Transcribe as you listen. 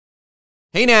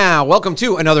Hey now, welcome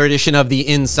to another edition of the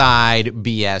Inside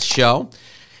BS Show.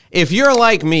 If you're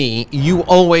like me, you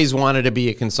always wanted to be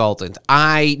a consultant.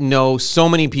 I know so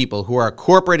many people who are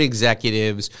corporate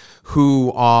executives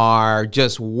who are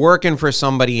just working for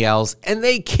somebody else, and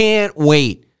they can't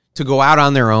wait to go out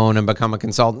on their own and become a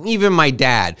consultant. Even my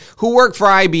dad, who worked for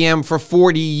IBM for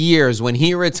 40 years, when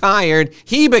he retired,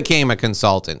 he became a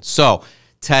consultant. So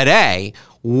today,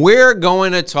 we're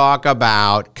going to talk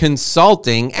about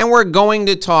consulting, and we're going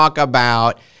to talk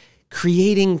about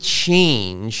creating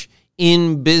change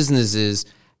in businesses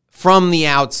from the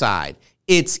outside.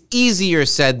 It's easier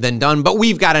said than done, but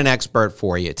we've got an expert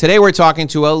for you. Today, we're talking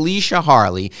to Allecia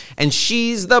Harley, and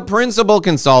she's the principal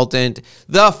consultant,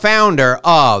 the founder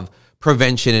of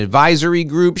Prevention Advisory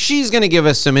Group. She's going to give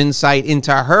us some insight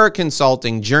into her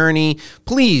consulting journey.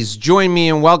 Please join me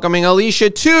in welcoming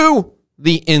Allecia to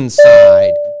the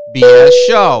Inside BS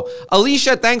Show.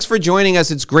 Allecia, thanks for joining us.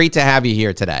 It's great to have you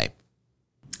here today.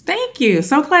 Thank you.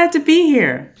 So glad to be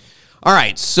here. All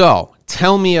right. So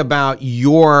tell me about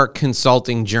your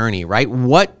consulting journey, right?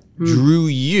 What drew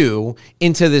you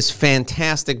into this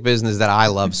fantastic business that I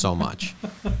love so much?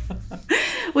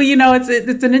 Well, you know,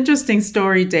 it's an interesting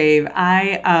story, Dave.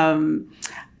 I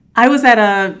was at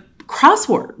a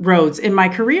crossroads in my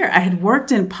career. I had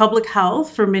worked in public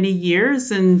health for many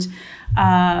years and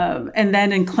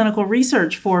then in clinical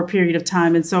research for a period of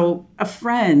time. And so a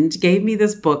friend gave me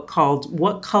this book called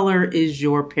What Color is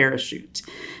Your Parachute?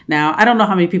 Now, I don't know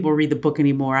how many people read the book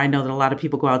anymore. I know that a lot of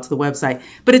people go out to the website,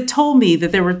 but it told me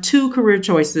that there were two career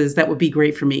choices that would be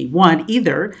great for me. One,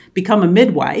 either become a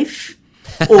midwife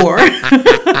or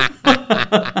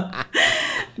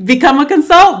become a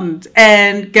consultant.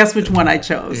 And guess which one I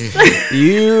chose?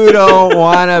 You don't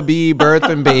want to be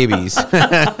birthing babies.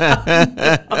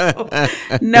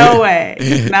 No way.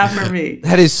 Not for me.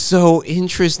 That is so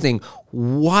interesting.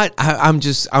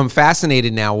 I'm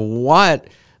fascinated now. What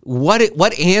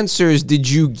answers did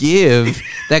you give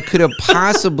that could have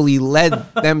possibly led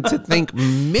them to think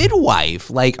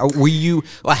midwife? Like, were you,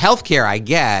 healthcare, I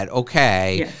get,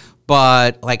 okay. Yeah.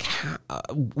 But like,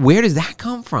 where does that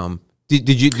come from?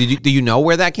 Do you know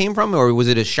where that came from, or was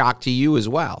it a shock to you as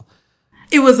well?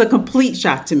 It was a complete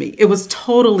shock to me. It was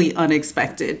totally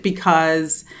unexpected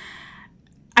because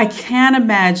I can't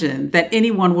imagine that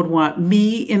anyone would want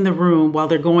me in the room while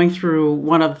they're going through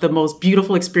one of the most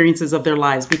beautiful experiences of their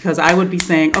lives, because I would be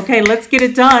saying, okay, let's get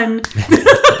it done.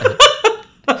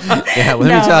 Yeah, let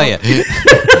me tell you.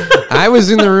 I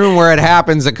was in the room where it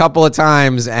happens a couple of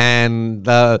times, and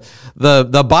the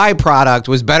byproduct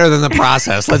was better than the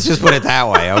process. Let's just put it that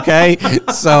way, okay?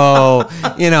 So,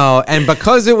 and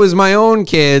because it was my own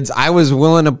kids, I was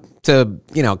willing to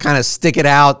kind of stick it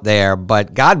out there.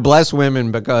 But God bless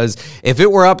women, because if it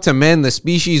were up to men, the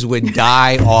species would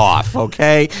die off,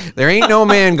 okay? There ain't no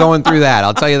man going through that.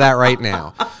 I'll tell you that right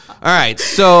now. All right,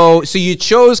 so you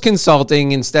chose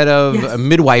consulting instead of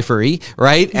midwifery,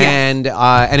 right? Yes.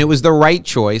 And it was the right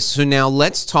choice. So now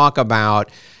let's talk about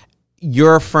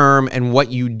your firm and what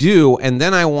you do, and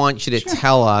then I want you to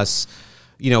tell us,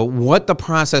 what the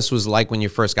process was like when you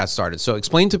first got started. So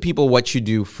explain to people what you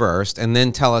do first, and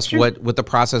then tell us what the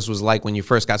process was like when you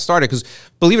first got started. Because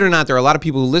believe it or not, there are a lot of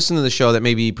people who listen to the show that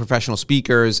may be professional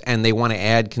speakers, and they want to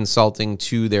add consulting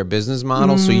to their business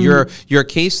model. So your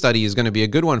case study is going to be a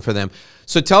good one for them.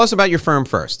 So tell us about your firm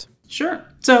first. Sure.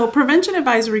 So Prevention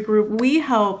Advisory Group, we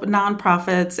help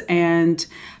nonprofits and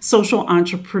social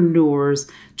entrepreneurs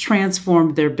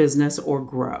transform their business or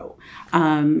grow.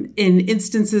 In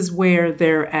instances where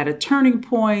they're at a turning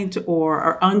point or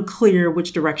are unclear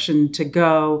which direction to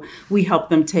go, we help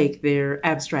them take their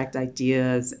abstract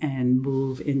ideas and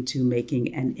move into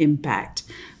making an impact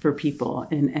for people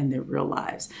and their real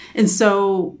lives. And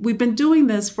so we've been doing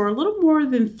this for a little more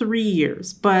than 3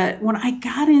 years. But when I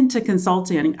got into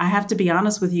consulting, I have to be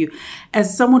honest with you,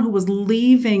 as someone who was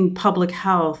leaving public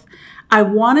health, I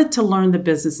wanted to learn the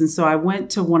business. And so I went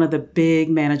to one of the big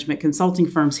management consulting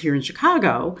firms here in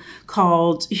Chicago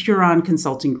called Huron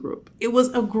Consulting Group. It was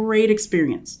a great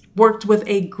experience. Worked with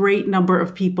a great number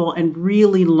of people and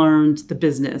really learned the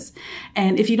business.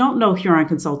 And if you don't know Huron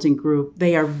Consulting Group,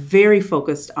 they are very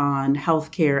focused on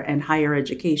healthcare and higher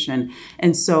education.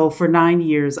 And so for 9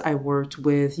 years, I worked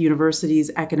with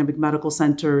universities, academic medical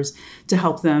centers to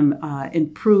help them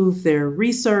improve their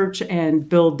research and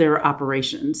build their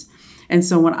operations. And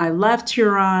so when I left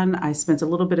Huron, I spent a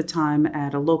little bit of time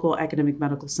at a local academic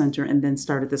medical center and then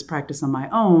started this practice on my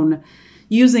own,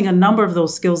 using a number of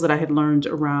those skills that I had learned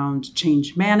around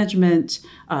change management,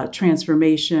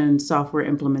 transformation, software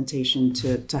implementation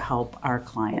to help our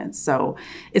clients. So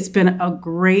it's been a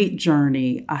great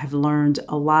journey. I've learned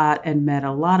a lot and met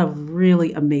a lot of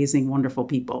really amazing, wonderful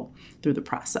people through the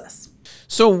process.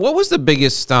 So what was the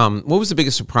biggest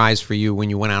surprise for you when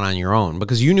you went out on your own?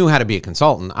 Because you knew how to be a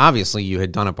consultant. Obviously, you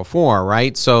had done it before,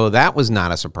 right? So that was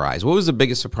not a surprise. What was the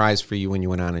biggest surprise for you when you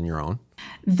went out on your own?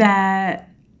 That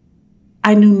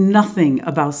I knew nothing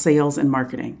about sales and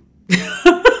marketing.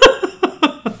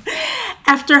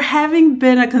 After having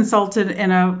been a consultant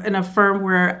in a firm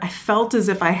where I felt as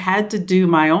if I had to do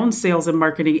my own sales and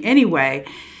marketing anyway,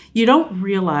 you don't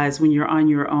realize when you're on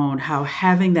your own how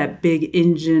having that big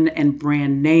engine and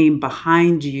brand name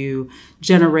behind you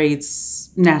generates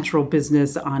natural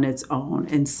business on its own.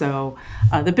 And so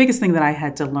the biggest thing that I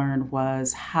had to learn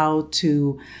was how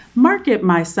to market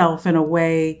myself in a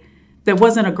way that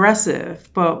wasn't aggressive,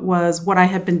 but was what I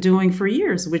had been doing for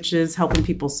years, which is helping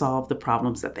people solve the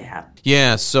problems that they have.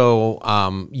 Yeah. So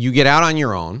you get out on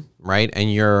your own, right?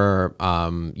 And you're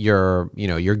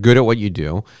good at what you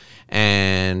do.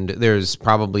 And there's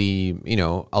probably,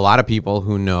 a lot of people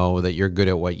who know that you're good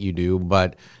at what you do,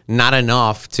 but not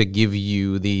enough to give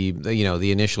you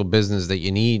the initial business that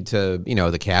you need to,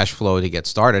 the cash flow to get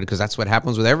started, because that's what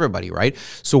happens with everybody, right?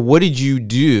 So what did you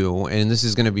do? And this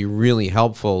is going to be really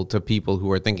helpful to people who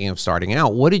are thinking of starting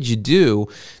out. What did you do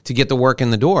to get the work in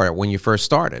the door when you first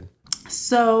started?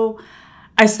 So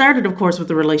I started, of course, with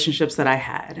the relationships that I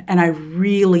had. And I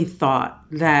really thought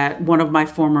that one of my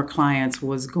former clients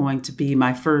was going to be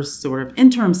my first sort of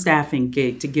interim staffing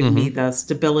gig to give me the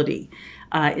stability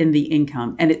in the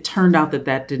income. And it turned out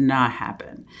that did not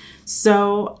happen.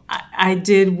 So I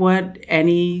did what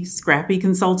any scrappy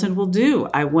consultant will do.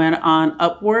 I went on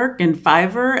Upwork and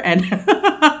Fiverr, and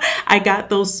I got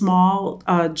those small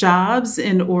jobs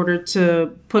in order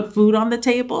to put food on the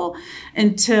table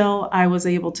until I was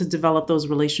able to develop those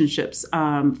relationships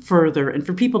further and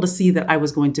for people to see that I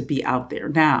was going to be out there.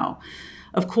 Now,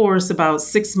 of course, about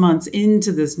 6 months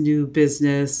into this new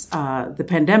business, the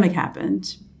pandemic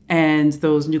happened. And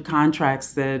those new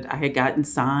contracts that I had gotten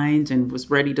signed and was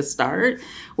ready to start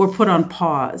were put on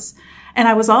pause. And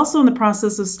I was also in the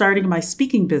process of starting my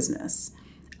speaking business.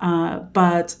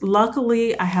 But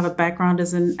luckily, I have a background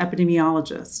as an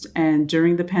epidemiologist. And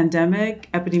during the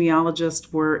pandemic,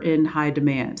 epidemiologists were in high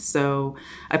demand. So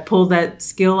I pulled that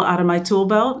skill out of my tool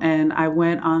belt and I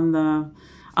went on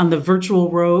the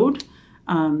virtual road,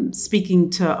 speaking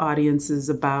to audiences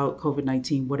about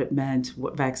COVID-19, what it meant,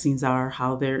 what vaccines are,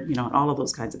 how they're, and all of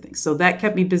those kinds of things. So that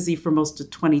kept me busy for most of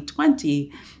 2020.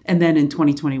 And then in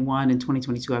 2021 and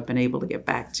 2022, I've been able to get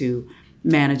back to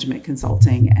management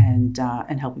consulting and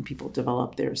helping people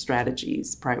develop their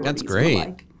strategies, priorities. That's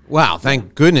great. Wow,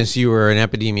 thank goodness you were an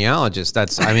epidemiologist.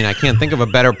 I can't think of a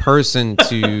better person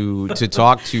to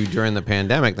talk to during the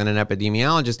pandemic than an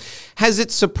epidemiologist. Has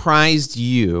it surprised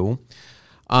you?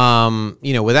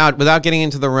 Without getting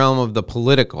into the realm of the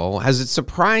political, has it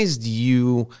surprised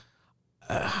you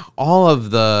all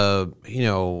of the,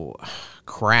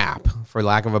 crap, for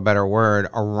lack of a better word,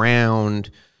 around,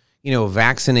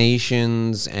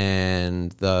 vaccinations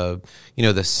and the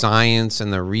science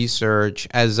and the research?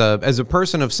 As a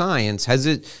person of science,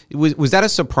 was that a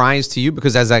surprise to you?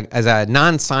 Because as a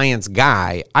non-science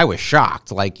guy, I was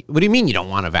shocked. Like, what do you mean you don't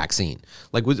want a vaccine?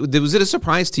 Like, was it a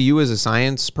surprise to you as a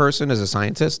science person, as a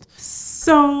scientist?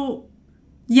 So,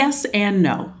 yes and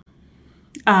no.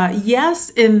 Yes,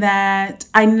 in that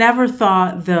I never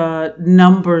thought the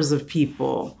numbers of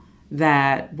people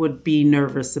that would be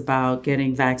nervous about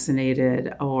getting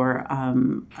vaccinated or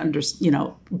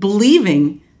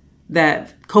believing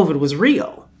that COVID was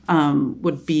real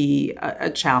would be a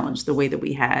challenge the way that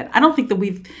we had. I don't think that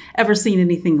we've ever seen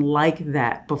anything like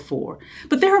that before.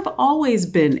 But there have always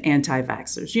been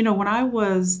anti-vaxxers. When I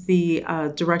was the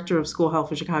director of school health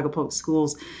for Chicago Public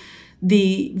Schools,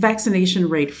 the vaccination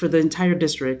rate for the entire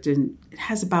district, and it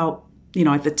has about,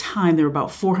 at the time, there were about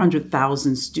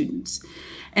 400,000 students.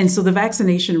 And so the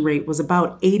vaccination rate was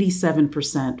about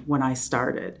 87% when I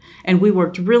started. And we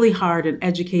worked really hard and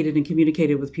educated and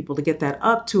communicated with people to get that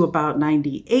up to about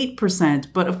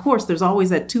 98%. But of course, there's always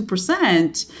that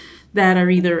 2% that are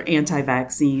either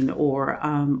anti-vaccine or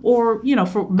for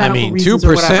medical reasons.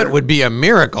 2% would be a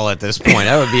miracle at this point.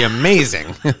 That would be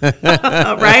amazing.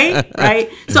 Right.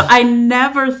 So I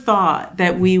never thought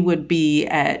that we would be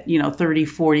at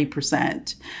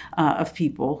 30-40% of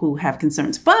people who have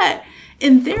concerns. But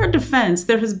in their defense,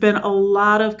 there has been a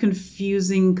lot of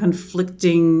conflicting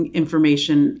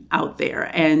information out there.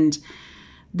 And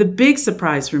the big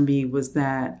surprise for me was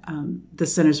that the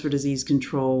Centers for Disease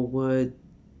Control would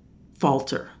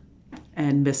falter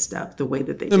and misstep the way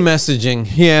that they did. The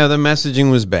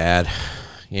messaging was bad.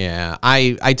 Yeah,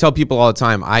 I tell people all the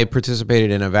time, I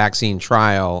participated in a vaccine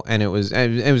trial, and it was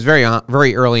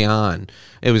very early on.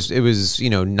 It was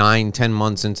 9-10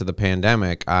 months into the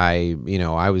pandemic. I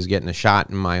was getting a shot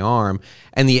in my arm,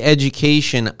 and the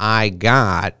education I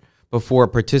got before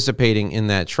participating in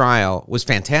that trial was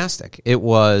fantastic. It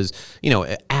was,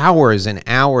 hours and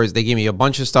hours. They gave me a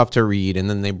bunch of stuff to read, and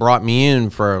then they brought me in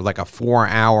for like a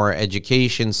 4-hour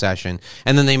education session,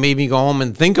 and then they made me go home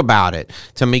and think about it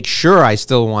to make sure I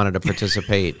still wanted to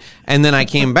participate. And then I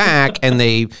came back, and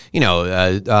they,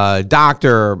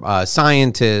 doctor,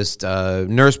 scientist,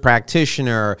 nurse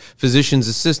practitioner, physician's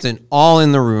assistant, all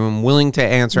in the room, willing to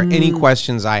answer any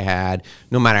questions I had,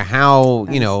 no matter how,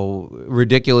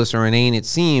 ridiculous or inane it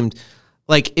seemed.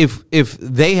 Like if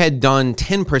they had done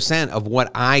 10% of what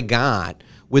I got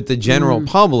with the general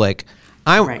public,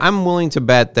 I'm willing to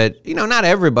bet that, not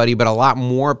everybody, but a lot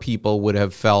more people would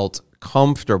have felt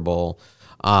comfortable,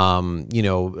 being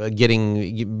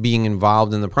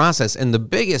involved in the process. And the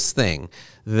biggest thing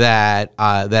that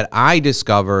I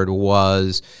discovered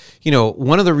was,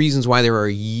 one of the reasons why there are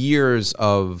years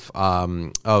why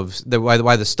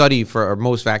the study for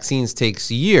most vaccines takes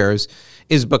years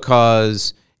is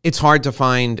because it's hard to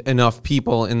find enough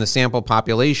people in the sample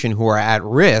population who are at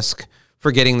risk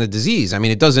for getting the disease. I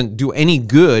mean, it doesn't do any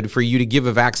good for you to give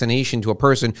a vaccination to a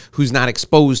person who's not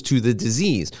exposed to the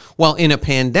disease. Well, in a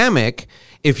pandemic,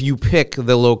 if you pick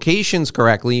the locations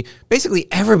correctly, basically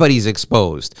everybody's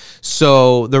exposed.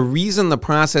 So the reason the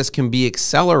process can be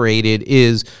accelerated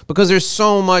is because there's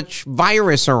so much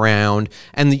virus around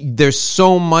and there's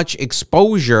so much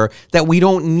exposure that we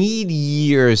don't need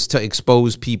years to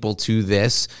expose people to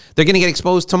this. They're going to get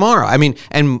exposed tomorrow. I mean,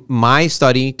 and my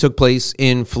study took place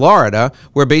in Florida,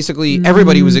 where basically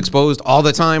everybody was exposed all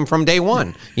the time from day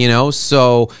one,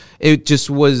 so it just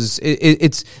was,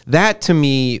 it's that to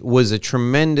me was a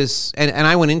tremendous, and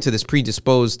I went into this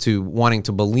predisposed to wanting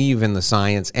to believe in the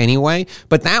science anyway,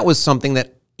 but that was something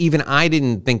that even I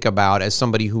didn't think about as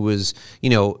somebody who was,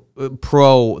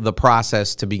 pro the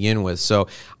process to begin with. So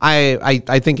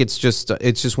I think it's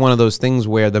just one of those things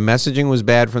where the messaging was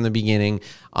bad from the beginning.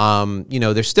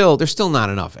 There's still not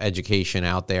enough education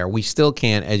out there. We still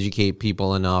can't educate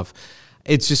people enough.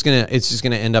 It's just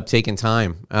gonna end up taking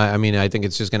time. I think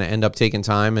it's just gonna end up taking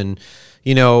time, and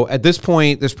at this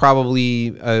point, there's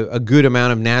probably a good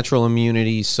amount of natural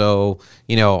immunity. So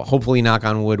hopefully, knock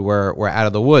on wood, we're out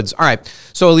of the woods. All right.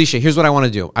 So Allecia, here's what I want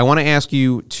to do. I want to ask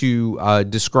you to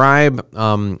describe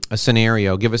a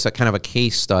scenario. Give us a kind of a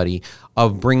case study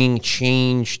of bringing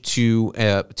change to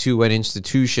an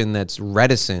institution that's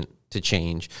reticent to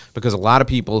change, because a lot of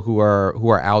people who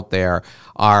are out there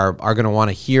are going to want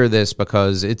to hear this,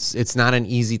 because it's not an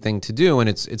easy thing to do, and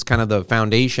it's kind of the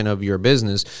foundation of your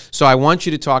business. So I want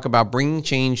you to talk about bringing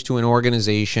change to an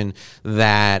organization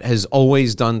that has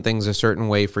always done things a certain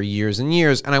way for years and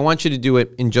years, and I want you to do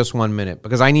it in just 1 minute,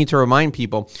 because I need to remind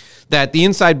people that the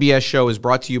Inside BS Show is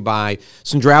brought to you by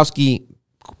Sandrowski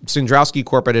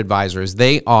Corporate Advisors.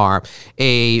 They are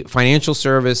a financial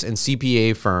service and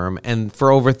CPA firm, and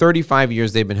for over 35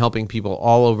 years, they've been helping people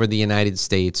all over the United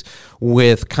States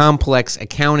with complex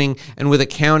accounting, and with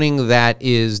accounting that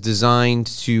is designed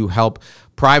to help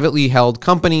privately held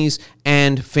companies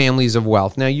and families of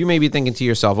wealth. Now, you may be thinking to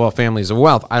yourself, well, families of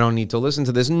wealth, I don't need to listen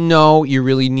to this. No, you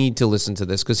really need to listen to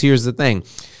this, because here's the thing.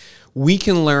 We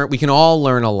can all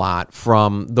learn a lot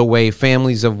from the way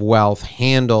families of wealth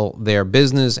handle their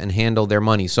business and handle their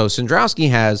money. So Sandrowski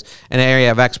has an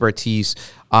area of expertise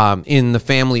in the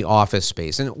family office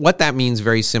space. And what that means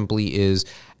very simply is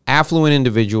affluent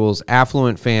individuals,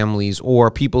 affluent families,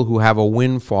 or people who have a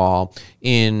windfall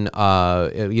in,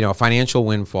 a financial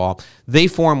windfall, they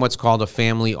form what's called a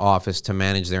family office to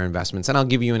manage their investments. And I'll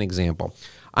give you an example.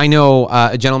 I know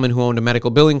a gentleman who owned a medical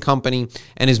billing company,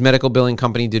 and his medical billing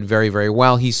company did very, very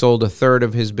well. He sold a third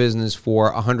of his business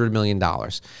for $100 million.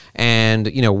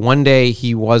 And, one day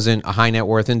he wasn't a high net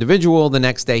worth individual. The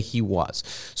next day he was.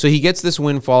 So he gets this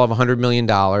windfall of $100 million,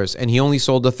 and he only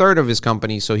sold a third of his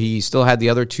company. So he still had the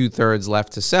other 2/3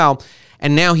 left to sell.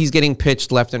 And now he's getting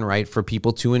pitched left and right for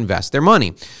people to invest their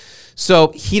money.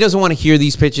 So he doesn't want to hear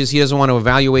these pitches. He doesn't want to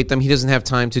evaluate them. He doesn't have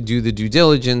time to do the due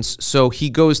diligence. So he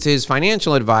goes to his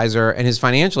financial advisor, and his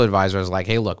financial advisor is like,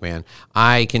 hey, look, man,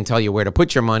 I can tell you where to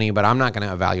put your money, but I'm not going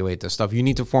to evaluate this stuff. You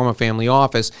need to form a family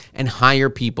office and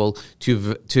hire people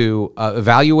to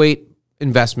evaluate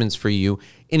investments for you.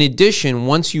 In addition,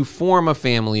 once you form a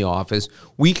family office,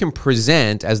 we can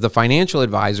present, as the financial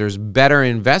advisors, better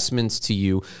investments to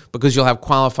you because you'll have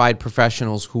qualified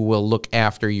professionals who will look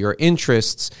after your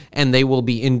interests, and they will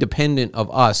be independent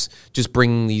of us just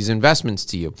bringing these investments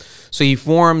to you. So he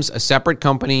forms a separate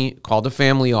company called a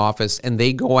family office, and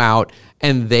they go out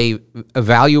and they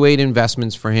evaluate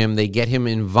investments for him. They get him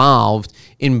involved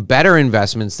in better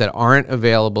investments that aren't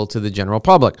available to the general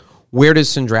public. Where does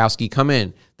Cendrowski come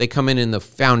in? They come in the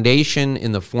foundation,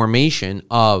 in the formation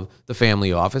of the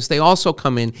family office. They also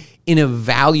come in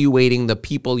evaluating the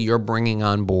people you're bringing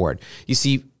on board. You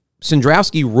see,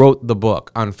 Cendrowski wrote the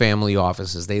book on family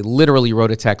offices. They literally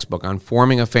wrote a textbook on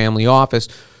forming a family office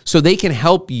so they can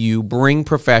help you bring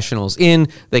professionals in.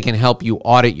 They can help you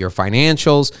audit your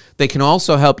financials. They can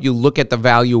also help you look at the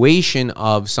valuation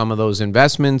of some of those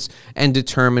investments and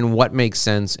determine what makes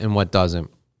sense and what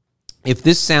doesn't. If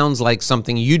this sounds like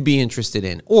something you'd be interested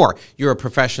in, or you're a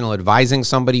professional advising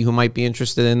somebody who might be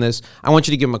interested in this, I want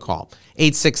you to give them a call.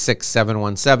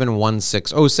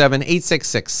 866-717-1607,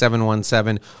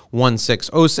 866-717-1607.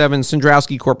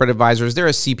 Cendrowski Corporate Advisors, they're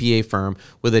a CPA firm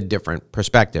with a different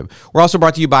perspective. We're also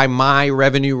brought to you by My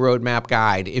Revenue Roadmap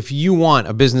Guide. If you want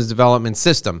a business development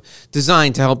system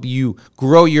designed to help you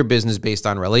grow your business based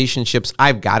on relationships,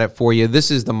 I've got it for you.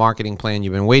 This is the marketing plan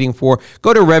you've been waiting for.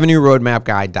 Go to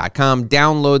RevenueRoadmapGuide.com.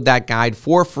 Download that guide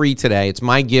for free today. It's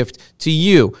my gift to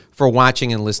you for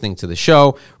watching and listening to the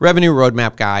show.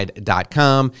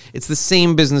 RevenueRoadmapGuide.com. It's the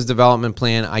same business development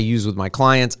plan I use with my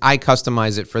clients. I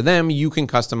customize it for them. You can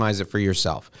customize it for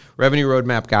yourself.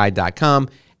 RevenueRoadmapGuide.com.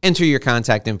 Enter your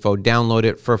contact info. Download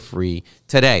it for free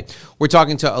today. We're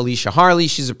talking to Allecia Harley.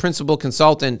 She's a principal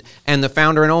consultant and the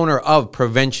founder and owner of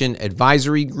Prevention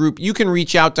Advisory Group. You can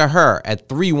reach out to her at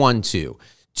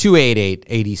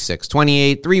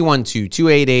 312-288-8628,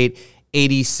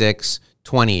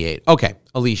 312-288-8628. Okay,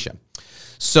 Allecia.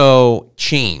 So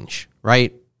change,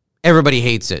 right? Everybody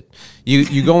hates it.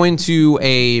 You go into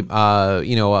a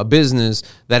business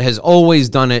that has always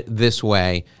done it this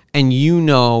way, and you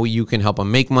can help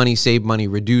them make money, save money,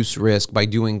 reduce risk by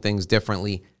doing things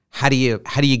differently. How do you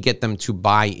get them to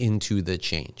buy into the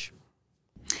change?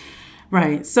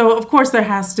 Right. So of course there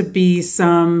has to be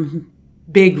some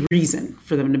big reason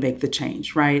for them to make the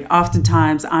change, right?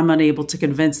 Oftentimes I'm unable to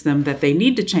convince them that they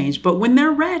need to change, but when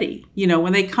they're ready,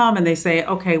 when they come and they say,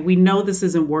 okay, we know this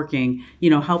isn't working,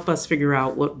 help us figure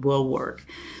out what will work.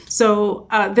 So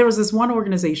there was this one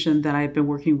organization that I had been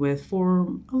working with for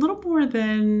a little more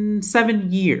than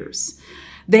 7 years.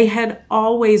 They had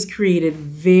always created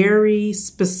very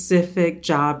specific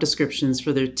job descriptions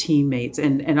for their teammates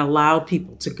and allowed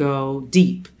people to go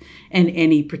deep in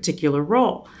any particular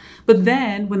role. But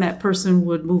then when that person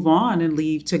would move on and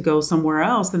leave to go somewhere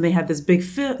else, then they had this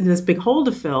big hole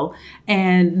to fill,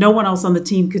 and no one else on the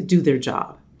team could do their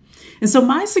job. And so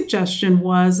my suggestion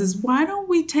is why don't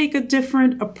we take a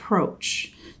different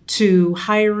approach to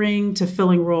hiring, to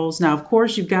filling roles? Now, of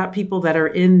course, you've got people that are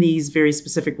in these very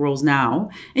specific roles now,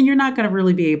 and you're not going to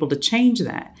really be able to change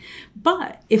that.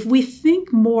 But if we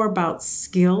think more about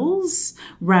skills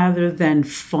rather than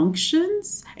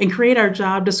functions and create our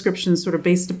job descriptions sort of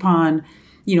based upon,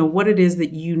 what it is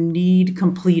that you need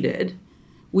completed.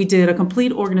 We did a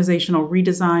complete organizational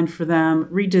redesign for them,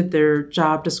 redid their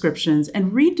job descriptions,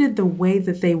 and redid the way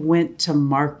that they went to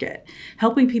market,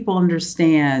 helping people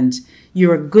understand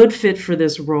you're a good fit for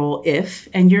this role if,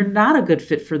 and you're not a good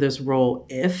fit for this role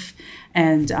if,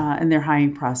 and their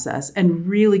hiring process, and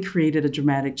really created a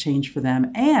dramatic change for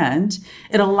them. And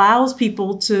it allows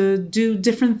people to do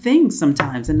different things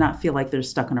sometimes and not feel like they're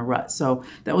stuck in a rut. So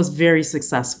that was very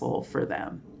successful for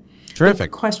them.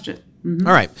 Terrific. Good question. Mm-hmm.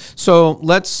 All right. So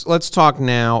let's talk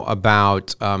now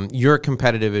about your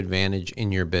competitive advantage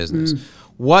in your business.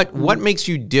 What makes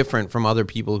you different from other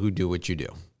people who do what you do?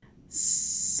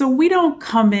 So we don't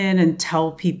come in and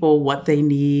tell people what they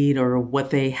need or what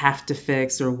they have to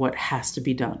fix or what has to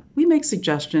be done. We make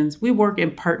suggestions. We work in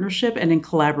partnership and in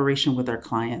collaboration with our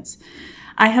clients.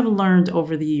 I have learned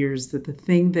over the years that the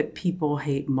thing that people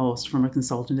hate most from a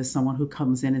consultant is someone who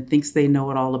comes in and thinks they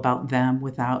know it all about them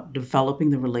without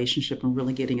developing the relationship and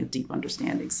really getting a deep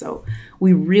understanding. So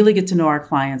we really get to know our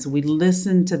clients, we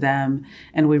listen to them,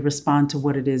 and we respond to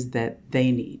what it is that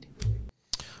they need.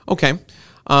 Okay.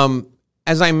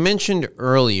 As I mentioned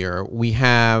earlier, we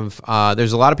have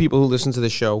there's a lot of people who listen to the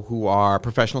show who are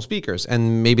professional speakers,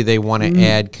 and maybe they want to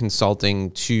add consulting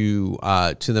to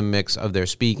the mix of their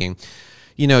speaking.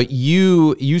 You know,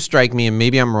 you strike me, and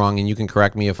maybe I'm wrong, and you can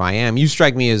correct me if I am. You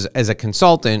strike me as a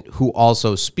consultant who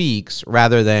also speaks,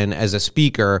 rather than as a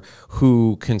speaker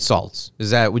who consults.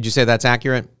 Would you say that's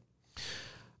accurate?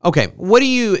 Okay,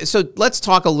 so let's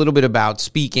talk a little bit about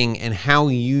speaking and how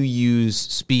you use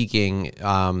speaking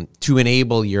to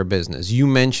enable your business. You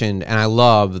mentioned, and I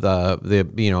love the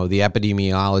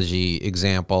epidemiology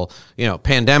example,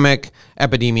 pandemic,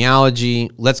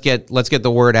 epidemiology, let's get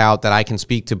the word out that I can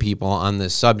speak to people on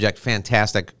this subject.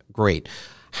 Fantastic, great.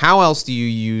 How else do you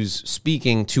use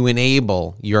speaking to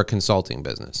enable your consulting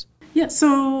business? Yeah,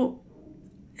 so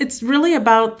it's really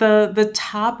about the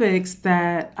topics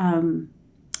that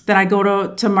I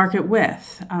go to market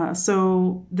with.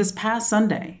 So this past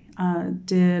Sunday,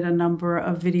 did a number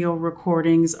of video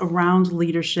recordings around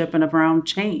leadership and around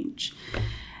change.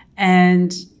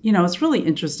 And, it's really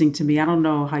interesting to me. I don't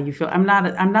know how you feel. I'm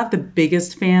not the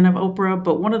biggest fan of Oprah,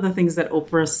 but one of the things that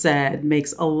Oprah said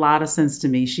makes a lot of sense to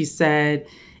me. She said,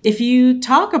 if you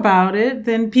talk about it,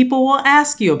 then people will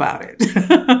ask you about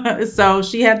it. So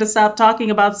she had to stop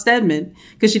talking about Stedman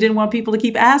because she didn't want people to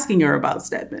keep asking her about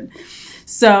Stedman.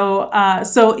 So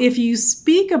if you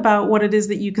speak about what it is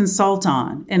that you consult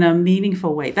on in a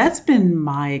meaningful way, that's been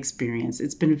my experience.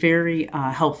 It's been very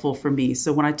helpful for me.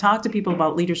 So when I talk to people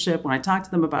about leadership, when I talk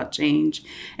to them about change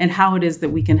and how it is that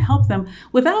we can help them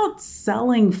without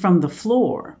selling from the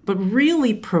floor, but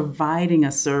really providing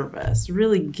a service,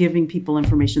 really giving people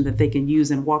information that they can use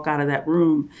and walk out of that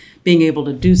room being able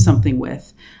to do something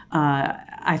with,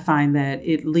 I find that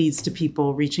it leads to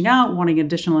people reaching out, wanting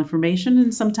additional information,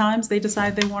 and sometimes they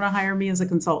decide they want to hire me as a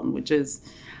consultant, which is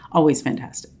always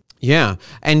fantastic. Yeah.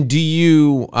 And do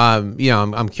you,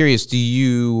 I'm curious, do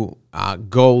you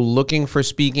go looking for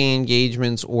speaking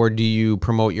engagements, or do you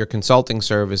promote your consulting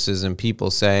services and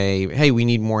people say, hey, we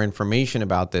need more information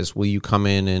about this. Will you come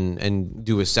in and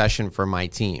do a session for my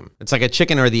team? It's like a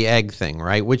chicken or the egg thing,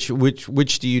 right? Which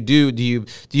do you do? Do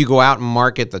you go out and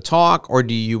market the talk, or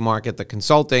do you market the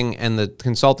consulting and the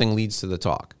consulting leads to the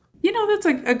talk?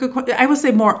 That's a good question. I would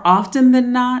say more often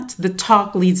than not, the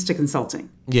talk leads to consulting.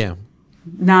 Yeah.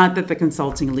 Not that the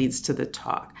consulting leads to the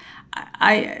talk.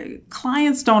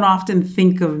 Clients don't often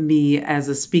think of me as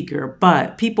a speaker,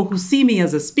 but people who see me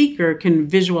as a speaker can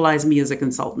visualize me as a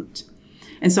consultant.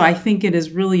 And so I think it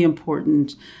is really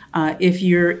important if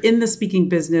you're in the speaking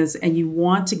business and you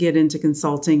want to get into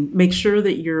consulting, make sure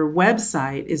that your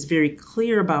website is very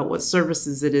clear about what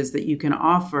services it is that you can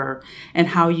offer and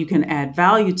how you can add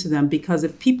value to them. Because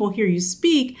if people hear you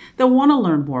speak, they'll want to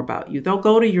learn more about you. They'll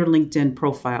go to your LinkedIn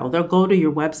profile. They'll go to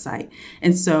your website.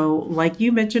 And so, like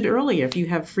you mentioned earlier, if you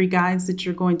have free guides that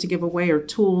you're going to give away or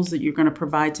tools that you're going to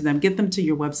provide to them, get them to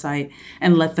your website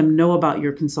and let them know about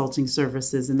your consulting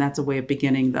services. And that's a way of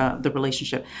beginning the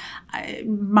relationship.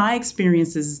 My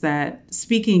experience is that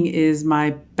speaking is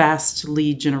my best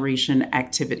lead generation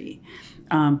activity,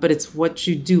 but it's what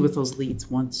you do with those leads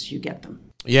once you get them.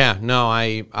 Yeah, no,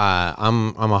 I'm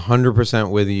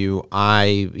 100% with you.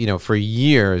 For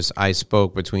years I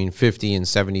spoke between 50 and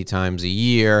 70 times a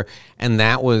year, and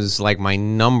that was like my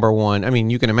number one. I mean,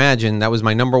 you can imagine that was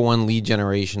my number one lead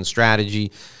generation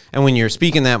strategy. And when you're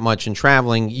speaking that much and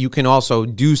traveling, you can also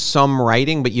do some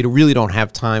writing, but you really don't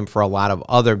have time for a lot of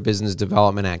other business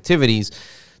development activities.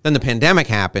 Then the pandemic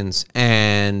happens,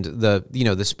 and the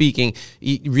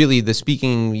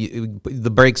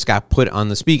brakes got put on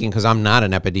the speaking because I'm not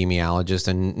an epidemiologist,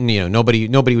 and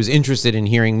nobody was interested in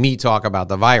hearing me talk about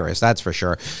the virus. That's for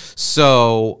sure.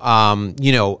 So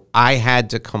I had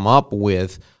to come up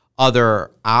with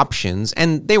other options,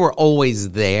 and they were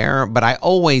always there. But I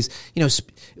always,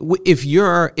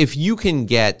 if you can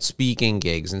get speaking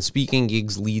gigs and speaking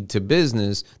gigs lead to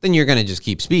business, then you're going to just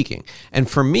keep speaking. And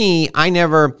for me,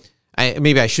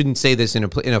 maybe I shouldn't say this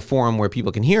in a forum where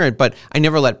people can hear it, but I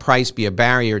never let price be a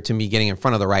barrier to me getting in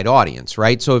front of the right audience,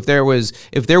 right? So if there was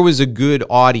a good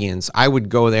audience, I would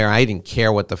go there. I didn't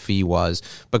care what the fee was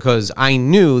because I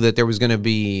knew that there was going to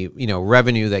be,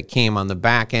 revenue that came on the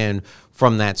back end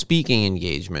from that speaking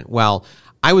engagement. Well,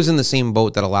 I was in the same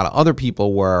boat that a lot of other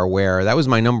people were, where that was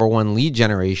my number one lead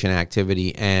generation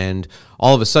activity, and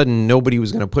all of a sudden nobody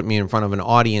was going to put me in front of an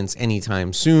audience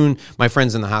anytime soon. My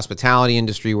friends in the hospitality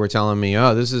industry were telling me,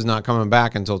 oh, this is not coming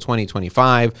back until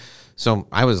 2025. So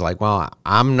I was like, well,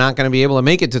 I'm not going to be able to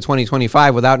make it to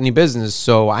 2025 without any business,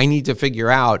 so I need to figure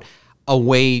out a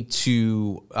way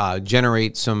to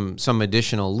generate some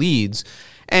additional leads.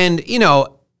 And,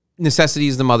 necessity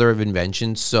is the mother of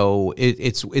invention, so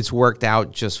it's worked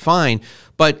out just fine.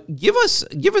 But give us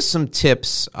some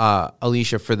tips,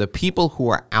 Allecia, for the people who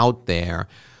are out there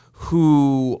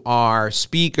who are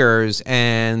speakers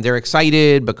and they're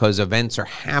excited because events are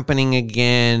happening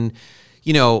again.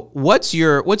 What's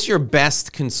your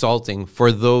best consulting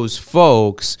for those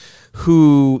folks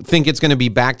who think it's going to be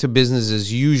back to business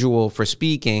as usual for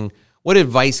speaking? What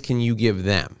advice can you give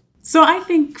them? So I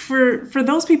think for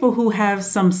those people who have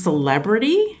some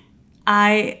celebrity,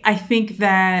 I think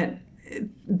that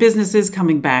business is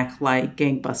coming back like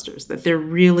gangbusters, that they're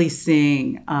really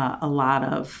seeing a lot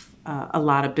of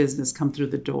business come through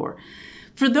the door.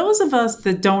 For those of us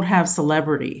that don't have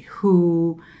celebrity,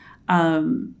 who are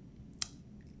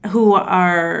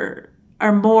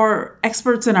more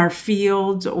experts in our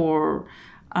field or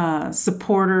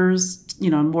supporters,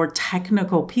 more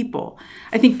technical people,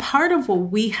 I think part of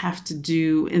what we have to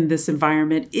do in this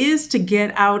environment is to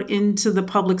get out into the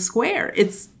public square.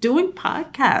 It's doing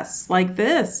podcasts like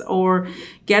this or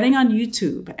getting on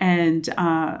YouTube and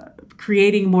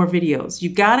creating more videos. You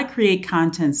got to create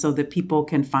content so that people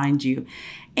can find you.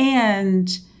 And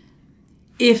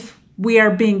if we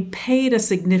are being paid a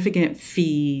significant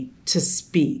fee to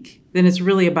speak, then it's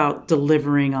really about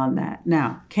delivering on that.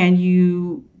 Now, can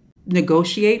you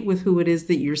negotiate with who it is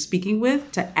that you're speaking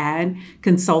with to add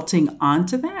consulting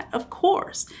onto that? Of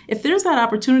course. If there's that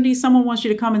opportunity, someone wants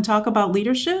you to come and talk about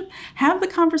leadership, have the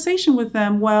conversation with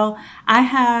them. Well, I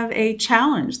have a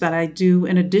challenge that I do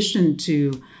in addition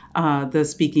to the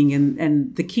speaking,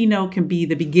 and the keynote can be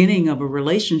the beginning of a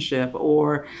relationship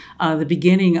or the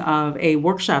beginning of a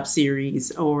workshop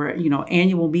series or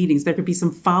annual meetings. There could be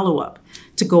some follow-up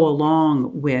to go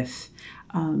along with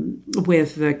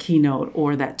the keynote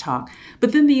or that talk.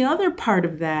 But then the other part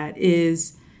of that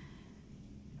is,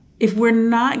 if we're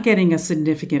not getting a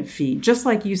significant fee, just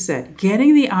like you said,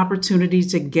 getting the opportunity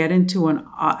to get into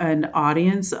an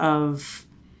audience of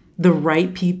the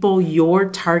right people, your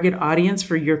target audience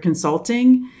for your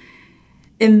consulting,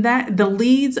 and that the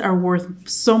leads are worth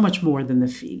so much more than the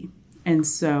fee. And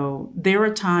so there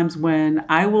are times when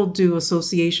I will do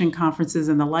association conferences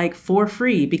and the like for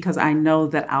free because I know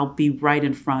that I'll be right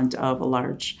in front of a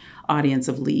large audience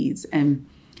of leads. And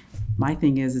my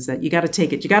thing is that you got to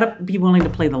take it. You got to be willing to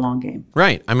play the long game.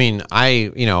 Right. I mean,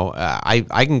 I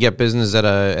can get business at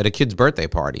a kid's birthday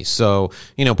party. So,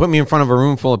 put me in front of a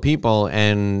room full of people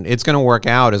and it's going to work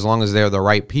out as long as they're the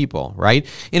right people. Right.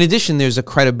 In addition, there's a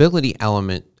credibility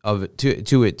element of it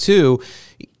to it too.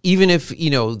 Even if,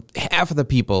 half of the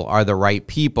people are the right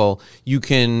people, you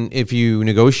can, if you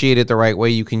negotiate it the right way,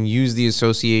 you can use the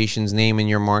association's name in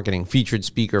your marketing, featured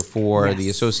speaker for the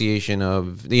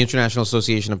International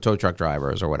Association of Tow Truck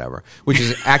Drivers or whatever, which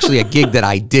is actually a gig that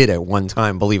I did at one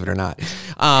time, believe it or not.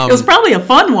 It was probably a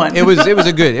fun one. It was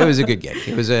a good gig.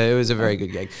 It was a very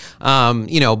good gig.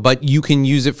 But you can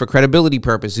use it for credibility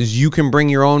purposes. You can bring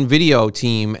your own video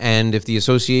team, and if the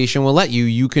association will let you,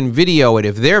 you can video it.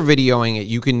 If they're videoing it,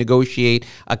 you can negotiate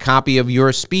a copy of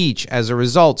your speech as a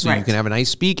result, so you can have a nice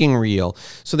speaking reel.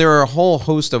 So there are a whole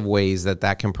host of ways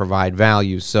that can provide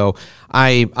value. So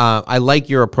I like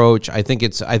your approach. I think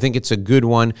it's a good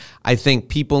one. I think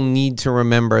people need to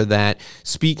remember that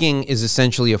speaking is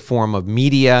essentially a form of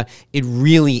media. It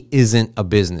really isn't a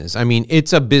business. I mean,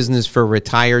 it's a business for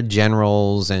retired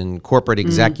generals and corporate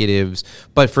executives,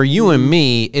 but for you and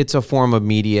me, it's a form of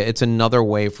media. It's another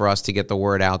way for us to get the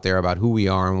word out there about who we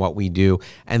are and what we do.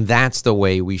 And that's the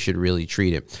way we should really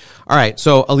treat it. All right.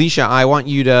 So, Allecia, I want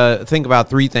you to think about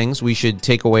 3 things we should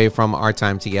take away from our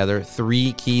time together.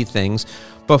 3 key things.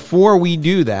 Before we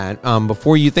do that,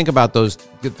 before you think about those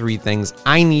 3 things,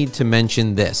 I need to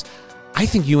mention this. I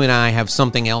think you and I have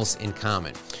something else in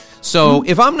common. So,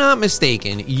 if I'm not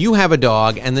mistaken, you have a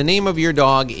dog, and the name of your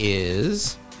dog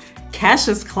is?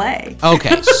 Cassius Clay.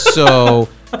 Okay. So,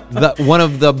 one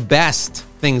of the best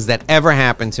things that ever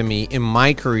happened to me in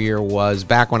my career was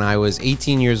back when I was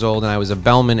 18 years old and I was a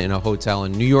bellman in a hotel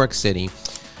in New York City.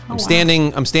 I'm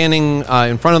standing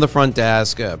in front of the front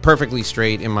desk, perfectly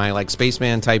straight in my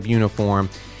spaceman type uniform,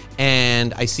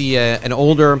 and I see an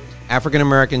older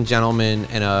African-American gentleman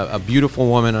and a beautiful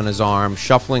woman on his arm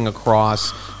shuffling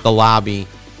across the lobby,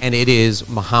 and it is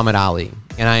Muhammad Ali.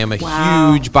 And I am a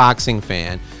huge boxing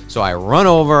fan. So I run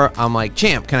over, I'm like,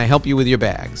 "Champ, can I help you with your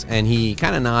bags?" And he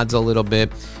kind of nods a little bit,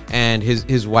 and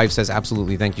his wife says,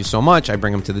 "Absolutely, thank you so much." I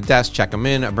bring him to the desk, check him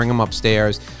in, I bring him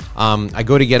upstairs. I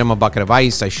go to get him a bucket of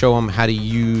ice. I show him how to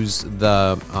use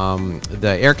the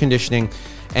air conditioning,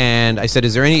 and I said,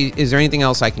 "Is there anything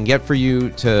else I can get for you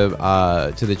to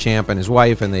the champ and his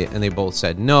wife?" And they both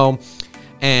said no.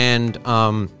 And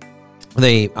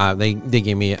they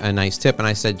gave me a nice tip, and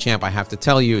I said, Champ, I have to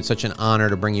tell you, it's such an honor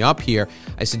to bring you up here.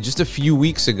 I said, just a few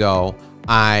weeks ago,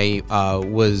 I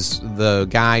was the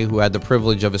guy who had the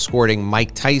privilege of escorting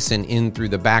Mike Tyson in through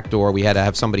the back door. We had to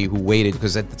have somebody who waited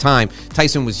because at the time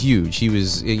Tyson was huge. He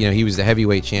was the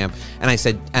heavyweight champ. And I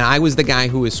said, and I was the guy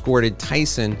who escorted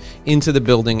Tyson into the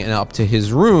building and up to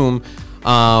his room.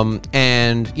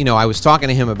 And I was talking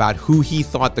to him about who he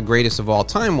thought the greatest of all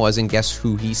time was, and guess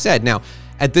who he said. Now,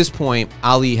 at this point,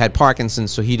 Ali had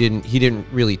Parkinson's, so he didn't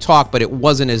really talk, but it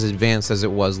wasn't as advanced as it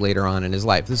was later on in his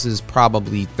life. This is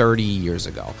probably 30 years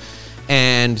ago.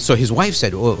 And so his wife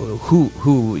said,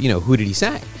 who did he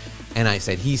say? And I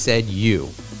said, he said you.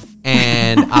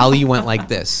 And Ali went like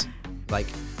this, like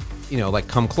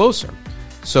come closer.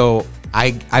 So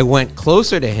I went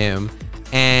closer to him,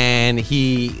 and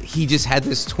he just had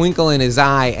this twinkle in his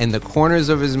eye, and the corners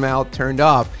of his mouth turned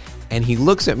up, and he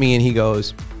looks at me and he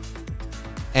goes,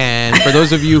 and for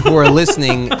those of you who are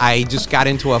listening, I just got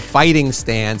into a fighting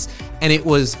stance, and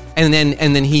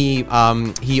then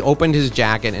he opened his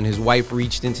jacket, and his wife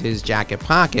reached into his jacket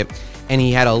pocket, and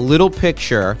he had a little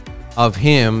picture of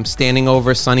him standing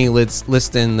over Sonny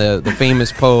Liston, the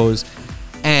famous pose.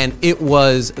 And it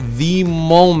was the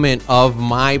moment of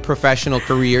my professional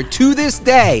career. To this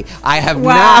day, I have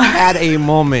not had a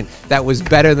moment that was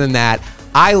better than that.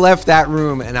 I left that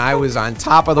room and I was on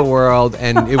top of the world,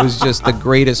 and it was just the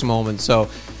greatest moment. So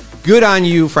good on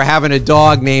you for having a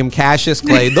dog named Cassius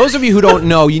Clay. Those of you who don't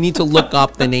know, you need to look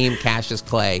up the name Cassius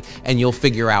Clay, and you'll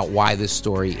figure out why this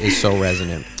story is so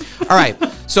resonant. All right.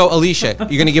 So, Allecia,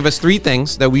 you're going to give us 3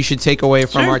 things that we should take away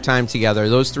from our time together.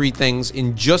 Those 3 things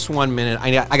in just 1 minute.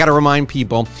 I got to remind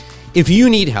people, if you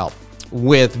need help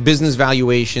with business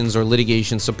valuations or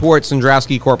litigation support,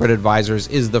 Sandrowski Corporate Advisors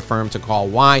is the firm to call.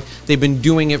 Why? They've been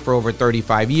doing it for over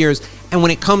 35 years. And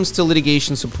when it comes to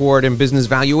litigation support and business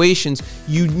valuations,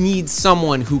 you need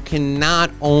someone who can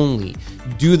not only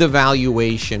do the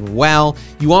valuation well,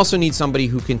 you also need somebody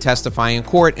who can testify in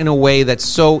court in a way that's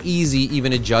so easy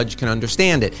even a judge can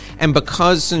understand it. And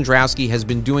because Sandrowski has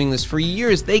been doing this for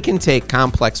years, they can take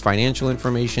complex financial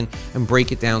information and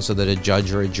break it down so that a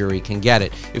judge or a jury can get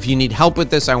it. If you need help with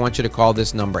this, I want you to call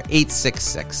this number,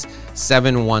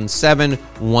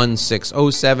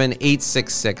 866-717-1607,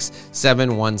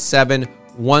 866-717-1607.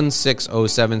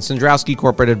 1607. Sandrowski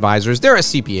Corporate Advisors. They're a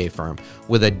CPA firm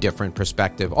with a different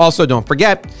perspective. Also, don't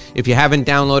forget, if you haven't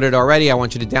downloaded already, I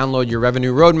want you to download your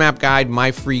Revenue Roadmap Guide,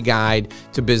 my free guide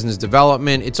to business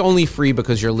development. It's only free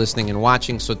because you're listening and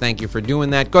watching, so thank you for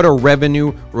doing that. Go to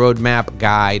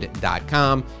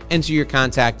revenueroadmapguide.com, enter your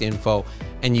contact info,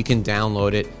 and you can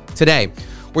download it today.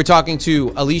 We're talking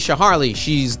to Allecia Harley.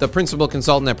 She's the principal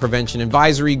consultant at Prevention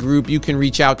Advisory Group. You can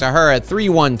reach out to her at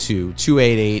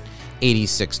 312-288-8628,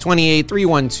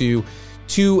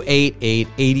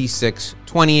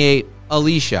 312-288-8628.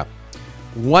 Allecia,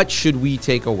 what should we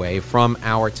take away from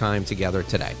our time together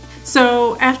today?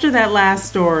 So after that last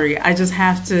story, I just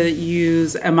have to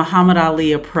use a Muhammad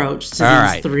Ali approach to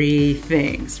these 3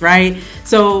 things, right?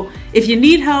 So if you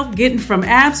need help getting from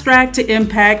abstract to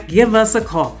impact, give us a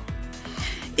call.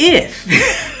 I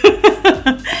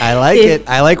like it.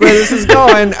 I like where this is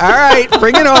going. All right,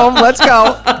 bring it home. Let's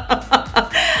go.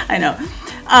 I know.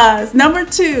 Number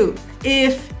 2,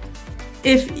 if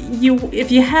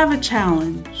you have a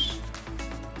challenge,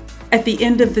 at the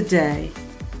end of the day,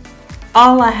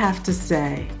 all I have to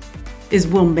say is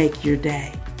we'll make your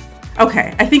day.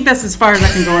 Okay, I think that's as far as I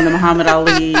can go on the Muhammad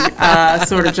Ali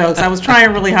sort of jokes. I was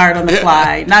trying really hard on the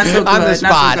fly. Not so good. On the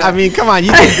spot. I mean, come on,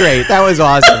 you did great. That was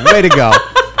awesome. Way to go.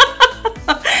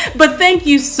 But thank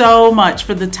you so much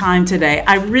for the time today.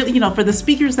 I really, for the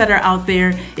speakers that are out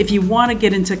there, if you want to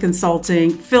get into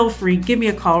consulting, feel free, give me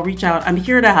a call, reach out. I'm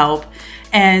here to help.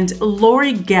 And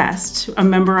Lori Guest, a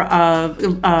member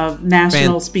of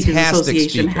National Speakers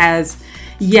Association, has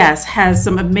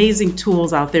some amazing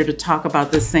tools out there to talk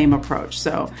about this same approach.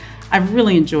 So I've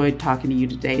really enjoyed talking to you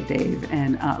today, Dave,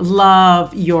 and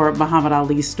love your Muhammad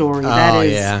Ali story.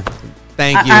 Yeah.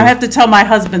 Thank you. I have to tell my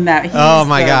husband that. He's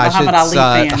Muhammad Ali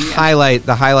fan.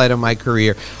 The highlight of my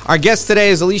career. Our guest today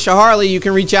is Allecia Harley. You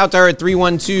can reach out to her at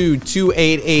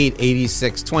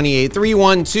 312-288-8628.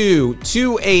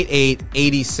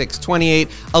 312-288-8628.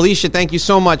 Allecia, thank you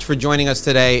so much for joining us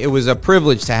today. It was a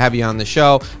privilege to have you on the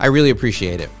show. I really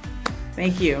appreciate it.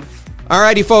 Thank you.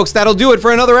 Alrighty, folks, that'll do it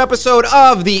for another episode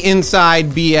of the Inside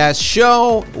BS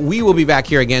Show. We will be back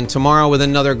here again tomorrow with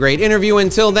another great interview.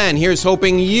 Until then, here's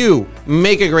hoping you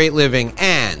make a great living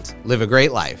and live a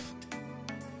great life.